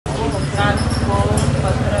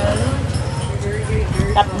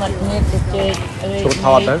đặt mật miết để chơi Tôi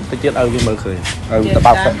thọt đó, tôi chết vì mơ khởi tôi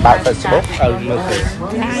bảo Facebook mơ khởi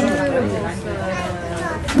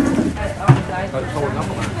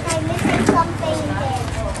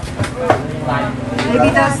Maybe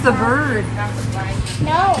that's the bird.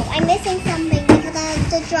 No, I'm missing something because I have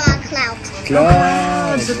to draw a cloud.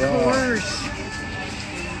 Clouds, of course.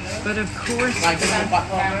 But of course, A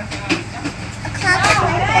cloud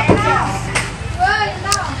is like this.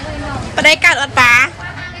 Ở đây cạn ớt bá.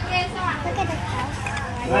 Look at the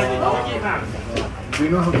cloud. Do you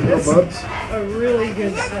know how to draw birds? a really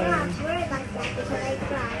good son.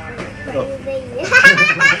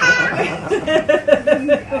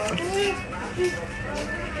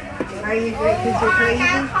 Are you great? Because you're crazy.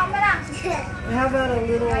 How about a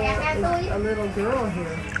little girl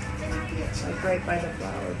here, like right by the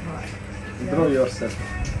flower pot? Draw yourself.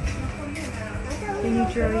 Can you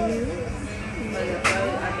draw you?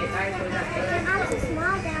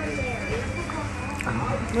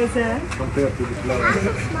 What's that? Compared to the flowers.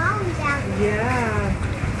 Yeah.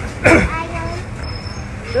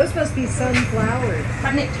 Those must be sunflowers.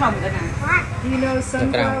 Do you know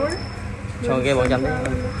sunflower? Cho cái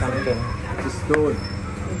 400 đấy. The stone.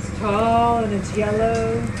 It's tall and it's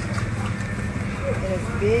yellow and it's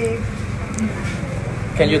big.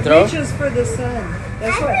 Can you It draw? reaches for the sun.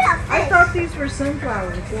 That's what I thought these were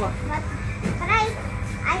sunflowers. What? But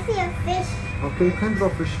I see a fish. Okay, you can draw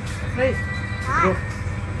fish. Hey, Draw.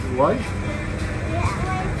 Why? Yeah,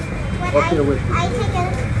 when Okay, wait. I take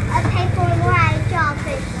a paper where I draw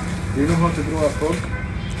fish. Do you know how to draw a frog?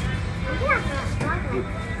 Yeah.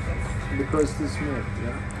 Because this milk,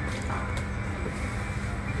 yeah?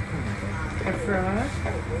 a frog.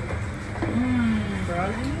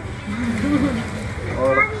 Froggy.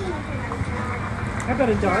 Or How about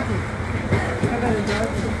a doggy? How about a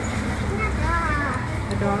doggy?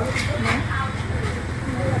 A dog? No?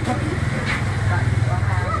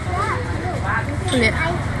 เนี่ย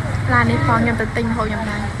ร้านนี้ฟองยังเป็นติงเขายังไ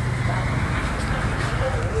ง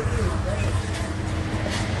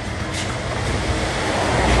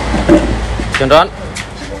Chandran,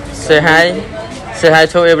 say hi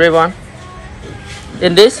to everyone.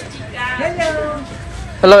 In this, Hello.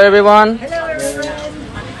 hello everyone. Hello, everyone.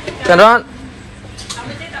 Chandran,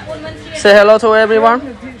 say hello to everyone.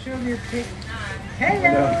 Show me your pic.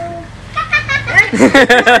 Hello.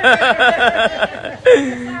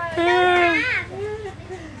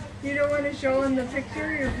 You don't want to show them the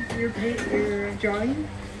picture, your drawing?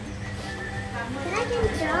 But I can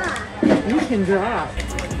draw. You can draw.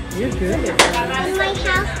 You're good. In my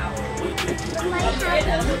house.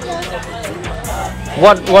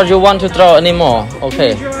 What you want to draw anymore?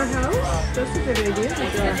 Okay. Draw a house? That's a good idea to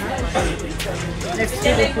draw a house. Next to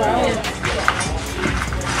the flower.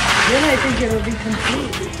 Then I think it'll be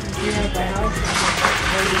complete. If you have the house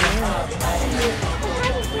already there.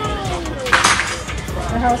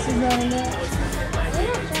 The house is not in there?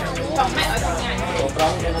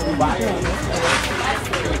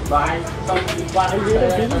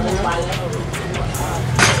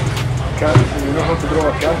 cat. You know how to draw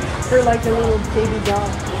a cat? They're like a little baby dog.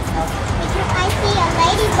 I see a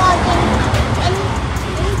ladybug in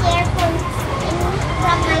there from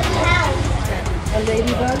my house. A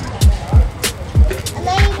ladybug? A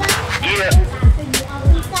ladybug? Yeah.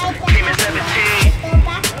 Inside the house. Go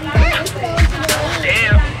back and then it goes to the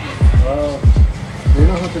lady. Wow. Do you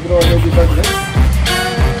know how to draw a ladybug then?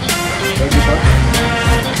 Ladybug?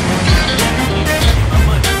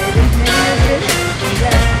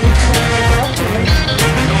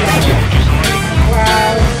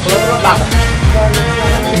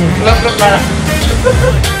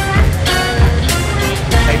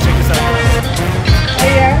 Hey, check this out.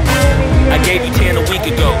 I gave you 10 a week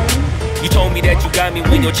ago. You told me that you got me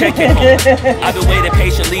when your check came home. I've been waiting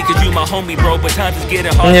patiently cause you my homie, bro. But times is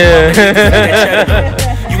getting hard. Yeah.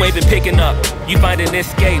 You ain't been picking up. You finding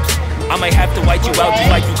escapes. I might have to white you out just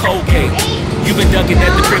like you Colgate. You've been ducking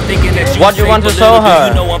at the crib thinking that you What you want to show her?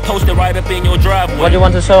 You know I'm posted right up in your driveway. What you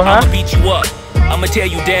want to show her? I'ma beat you up. I'ma tear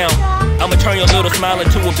you down. I'ma turn your little smile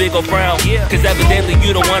into a big old frown. Cause evidently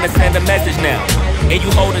you don't wanna send a message now. And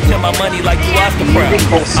you holding to my money like you Oscar proud.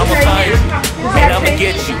 I'ma find you and I'ma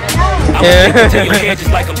get you. I'ma stick it to your head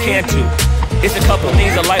just like I'm Cantu. It's a couple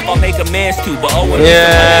things in life I'll make amends to, but oh, when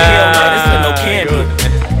hell no, this is no can do.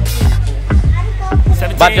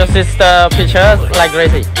 But your sister pictures like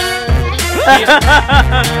crazy.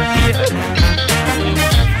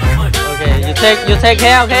 Okay, you take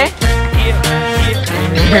care, okay?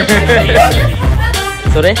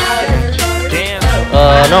 Sorry?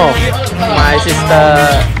 No, my sister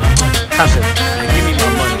cousin. Give me my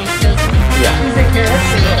money. Yeah. He's a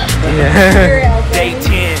character. Yeah. Day 10.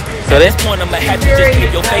 At this point, I'ma have to just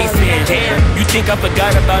keep your face in. Damn, you think I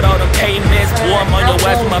forgot about all them payments? Boy, I'm on your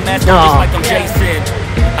ass with my mask on just like I'm Jason.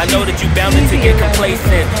 I know that you bound to get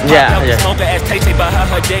complacent. Yeah, yeah. Smoker ass Tay about how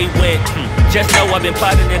her day went. Just know I've been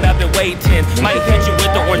plotting and I've been waiting. Might hit you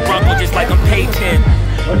with the orange Bronco just like I'm Peyton.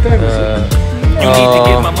 You need to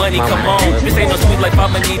get my money, come on. This ain't no sweet life,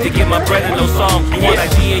 I'ma need to get my bread and no song. You want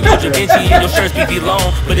IG and your Da Vinci and your shirts be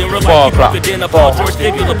long. But in real life, you broke it in a Paul George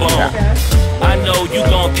fibula bone. I know you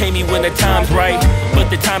gon' pay me when the time's right, but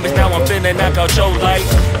the time is now, I'm finna knock out your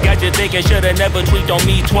lights. Got you thinking shoulda never tweaked on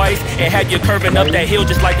me twice, and have you curving up that hill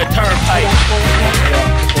just like a turnpike.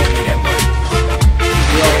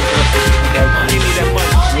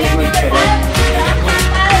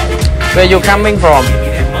 Where you coming from?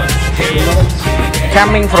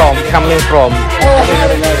 Coming from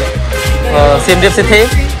Siem Reap City?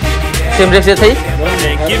 Siem Reap City?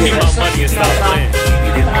 Give me my money and stop playing.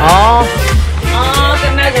 Oh.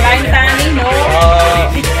 Cái nơi của anh ta đi nữa.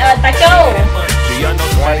 Tà Châu.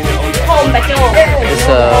 Home Tà Châu.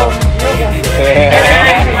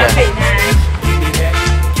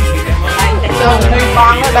 It's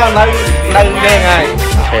con nó đang nơi đen này.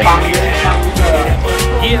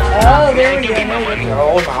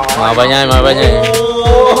 Mời bà nhai.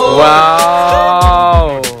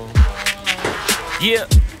 Wow.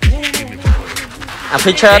 A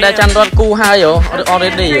picture đã chăn đón cu hai rồi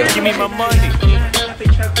already rồi.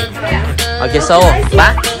 Okay, so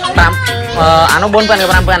bác tam nó 4 phần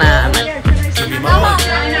 5 phần à.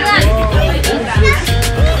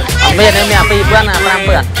 Ở bên em mẹ 2 phần à 5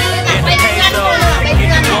 phần.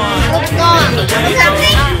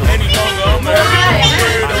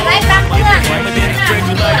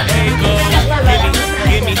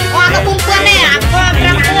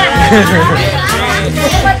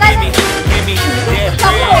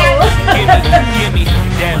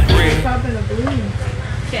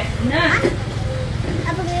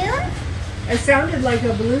 It sounded like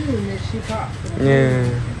a balloon that she popped. Yeah.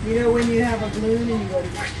 You know when you have a balloon and you go.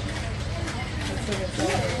 That's what it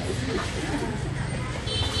sounded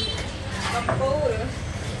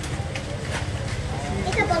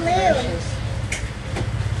It's a balloon.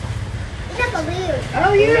 It's a balloon.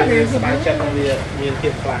 Oh yeah, there's a Bản balloon. chất nó miền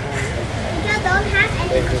thiệt là You just don't have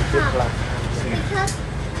any pop. Because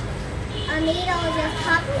a needle just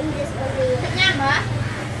popped in this balloon.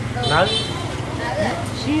 nó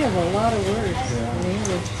She has a lot of words in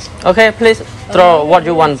English. Okay, please throw what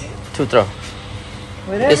you want to throw.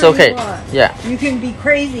 Whatever It's okay. you want. Yeah. You can be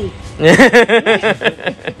crazy.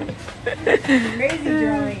 Crazy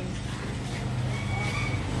drawing.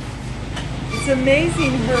 It's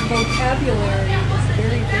amazing her vocabulary is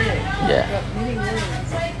very big. Yeah. Got many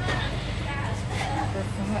words.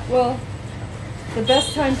 Well, the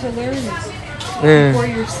best time to learn is before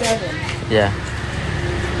you're 7. Yeah.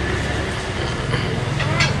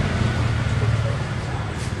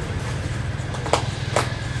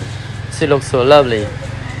 She looks so lovely.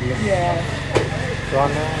 Yeah. con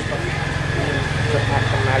nó rất ăn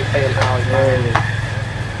trong này tên ao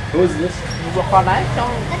Who is this? Con đấy trong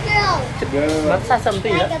A girl. nó xa xăm tí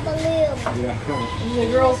Like đó. a balloon. Yeah. And the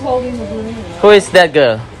girl's holding the balloon. Who is that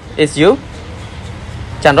girl? It's you?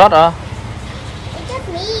 Chan Rod or? It's just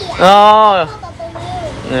me. Oh. I have a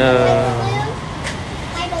balloon. Yeah.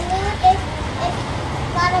 My balloon is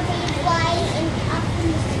gonna be flying up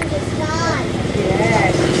into the sky.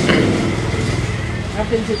 Yes.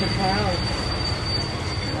 Up into the clouds.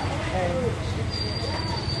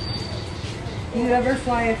 You ever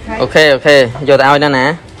fly a kite? Ok, vô tao nữa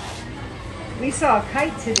nè. We saw a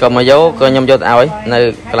kite today. Còn mà vô coi nhom vô tao ấy,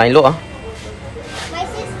 nơi cái lạnh lúa. My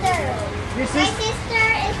sister. Your My sister. sister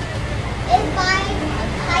is flying a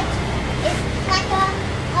kite. It's like a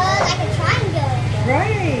triangle.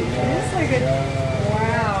 Right. It's like a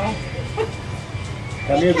wow.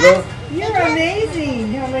 Come here, bro. You're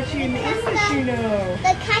amazing. How much English you know.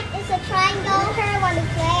 The kite is a triangle. Her want to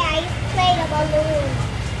play. I play the balloon.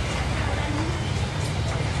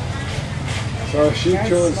 So she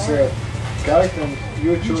chose kite and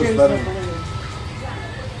you You chose chose the balloon. balloon.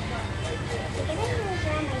 I didn't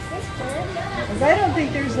draw my sister. Because I don't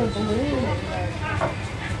think there's a balloon in there.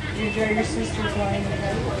 You draw your sister flying a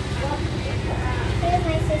kite. Here's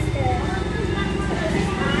my sister.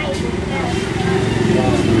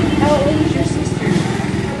 How old is your sister?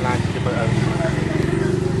 là chỉ bởi ơn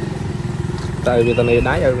tại vì tao này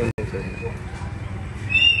đá ở bên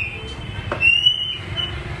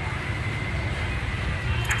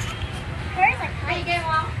Where's a kite?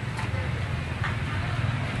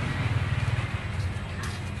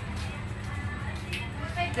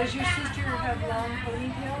 Does your sister have long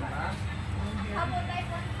ponytail?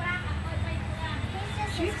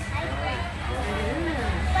 She's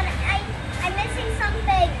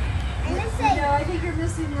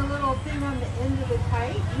using the little thing on the end of the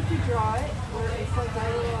kite, you could draw it where it's like a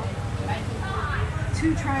little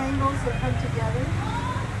two triangles that come together.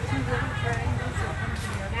 Two little triangles that come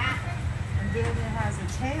together. And then it has a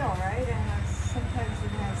tail, right? And sometimes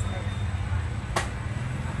it has the,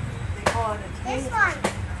 they call it a tail. This one.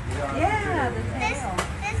 Yeah, the tail.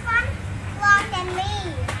 This one longer than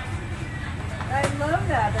me. I love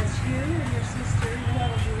that. That's you and your sister. You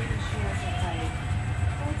have a blue and she has a kite.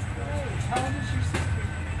 That's great. How old is your sister?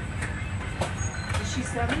 Is she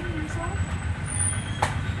 7 years old?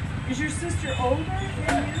 Is your sister older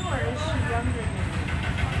than you or is she younger than you?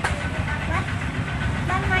 What?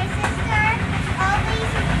 But my sister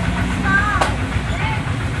always small.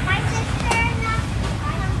 My sister not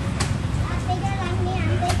bigger than me.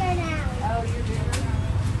 I'm bigger now. Oh, you're bigger?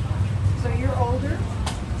 So you're older?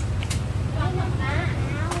 I'm not now.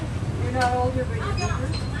 You're not older, but you're bigger?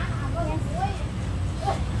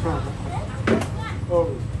 Oh,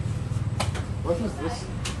 what is this?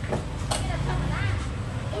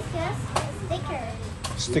 It's just a sticker.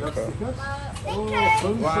 Sticker. Stickers?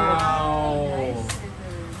 Sticker. Wow.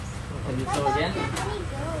 Can you show again? Let me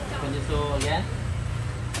go. Can you show again?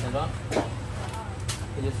 Sandra?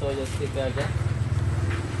 Can you show your sticker again?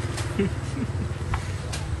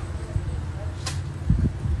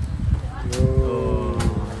 Oh,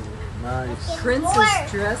 nice.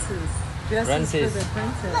 Princess dresses. Dresses Princess. for the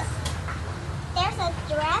princess. There's a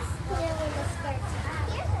dress. Put it with a skirt.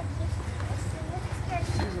 Here's a skirt.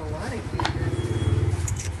 There's a lot of cute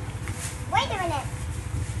dresses. Wait a minute.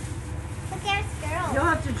 But there's girls. You'll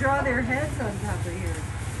have to draw their heads on top of here.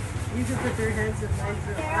 You can put their heads and legs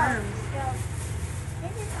and arms. Girls.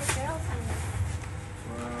 This is the girls' one.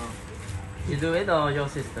 Wow. You do it or your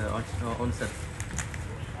sister or own set?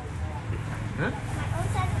 Huh? My own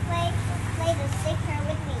son play the sticker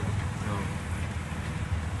with me. No.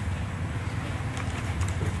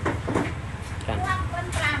 Can.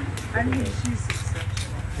 I mean, she's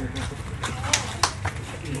exceptional.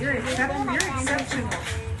 You're exceptional.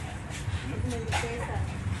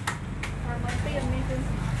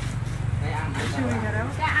 Chewing it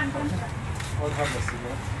out? I'll have a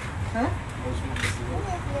cigarette. Huh?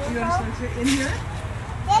 You want to switch it in here?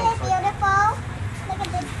 This is beautiful. Look at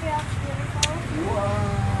this girl. Beautiful.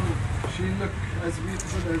 Wow. She look as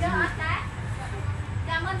beautiful as you.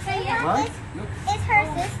 What? Look. It's her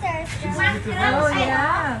sister's She's girl. beautiful. Oh,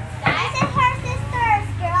 yeah. This is her sister's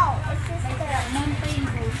girl. It's sister.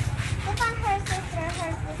 Look on her sister.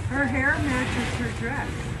 Her hair matches her dress.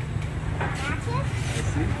 Matches?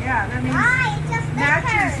 Yeah, that means Why? It's just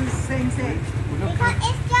matches stickers. is the same thing. Look Because at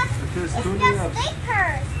it's just stickers.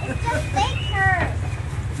 It's just stickers.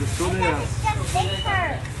 the It's studios. just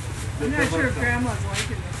stickers. I'm not sure if Grandma's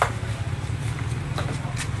liking this.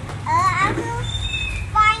 I will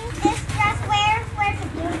find this dress. Where's a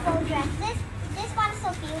beautiful dress? This one's so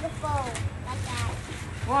beautiful. Like that.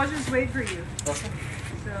 Well, I'll just wait for you. So,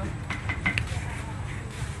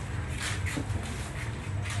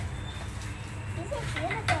 This is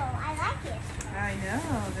beautiful. I like it. I know,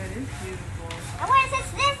 that is beautiful. And where's his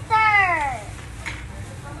sister?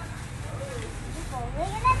 Beautiful. Look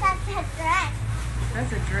at that. That's a dress.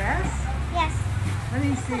 That's a dress? Yes. Let me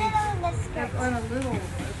Put see. it on the skirt. Like on a little,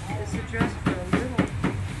 it's a dress for a little.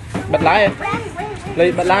 Bật lái à?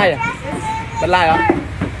 Lấy bật lái à? Bật lái hả?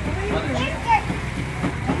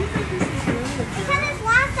 Because it's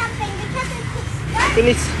not something, because it's a skirt.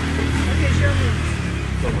 Finish. Okay, show me.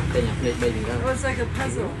 Coba tanya plate bay juga. Oh, it's like a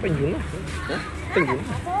puzzle. Penjun lah. Hah? Penjun.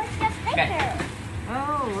 So it's just sticker.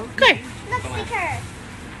 Oh, Okay. Look, sticker.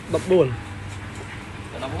 14.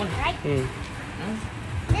 Đó pun. Right? Ừ.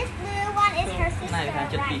 This blue one is her sister. Này là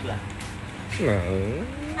chất Right? bịt là. No.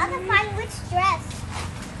 I can find which dress.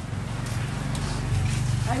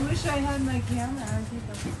 I wish I had my camera. I'd take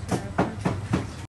a picture.